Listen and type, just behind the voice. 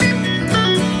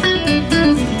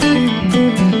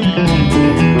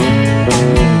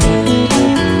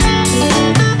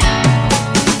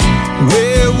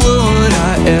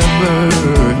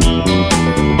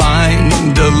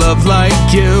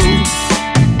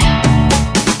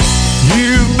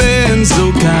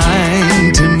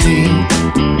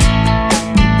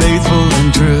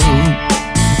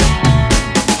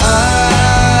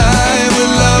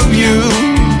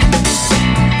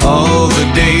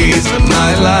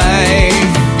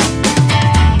life.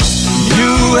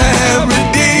 You have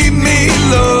redeemed me,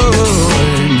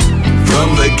 Lord, from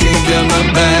the kingdom of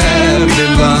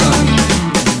Babylon.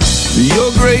 Your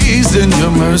grace and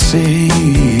your mercy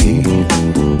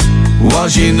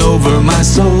washing over my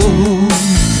soul.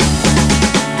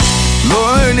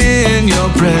 Lord, in your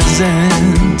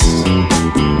presence,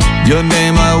 your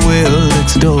name I will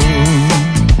extol.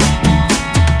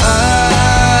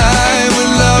 I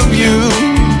will love you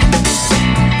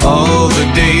all the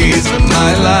days of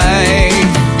my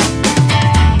life.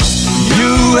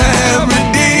 You have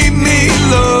redeemed me,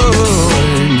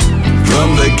 Lord, from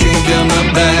the kingdom of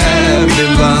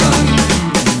Babylon.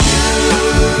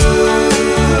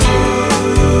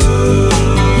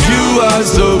 You are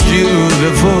so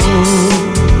beautiful,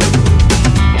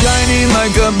 shining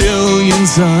like a billion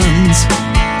suns,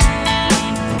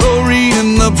 glory in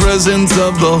the presence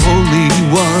of the holy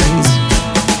ones.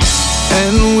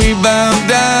 And we bow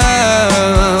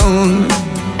down,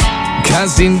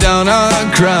 casting down our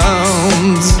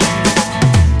crowns.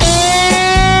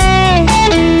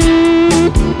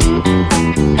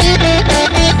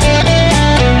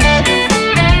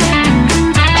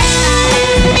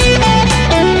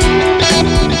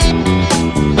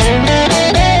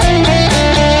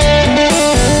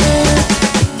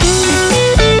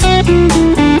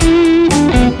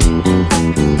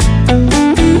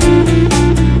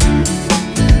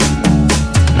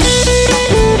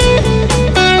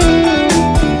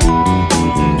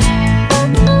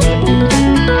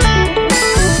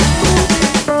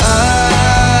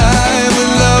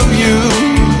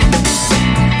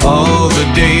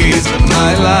 Days of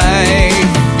my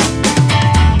life.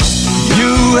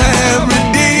 You have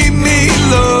redeemed me,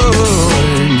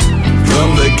 Lord, from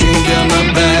the kingdom of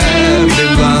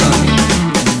Babylon.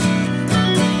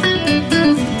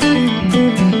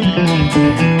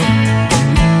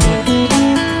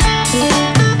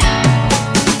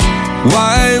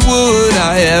 Why would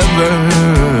I ever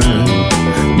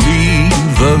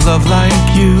leave a love like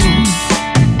you?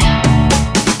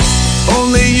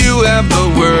 Only you have the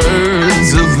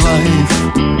words of life,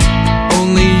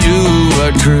 only you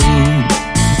are true.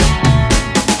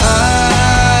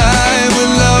 I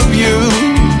will love you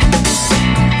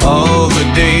all the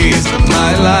days of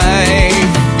my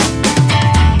life.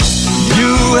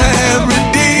 You have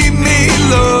redeemed me,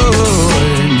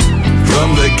 Lord, from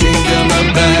the kingdom of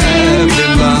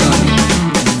Babylon.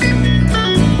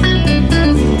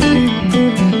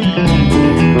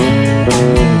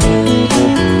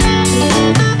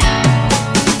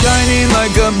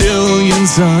 Like a billion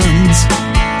suns,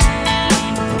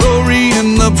 glory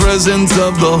in the presence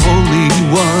of the holy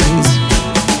ones.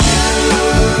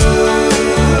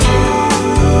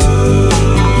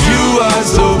 You are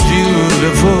so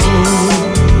beautiful,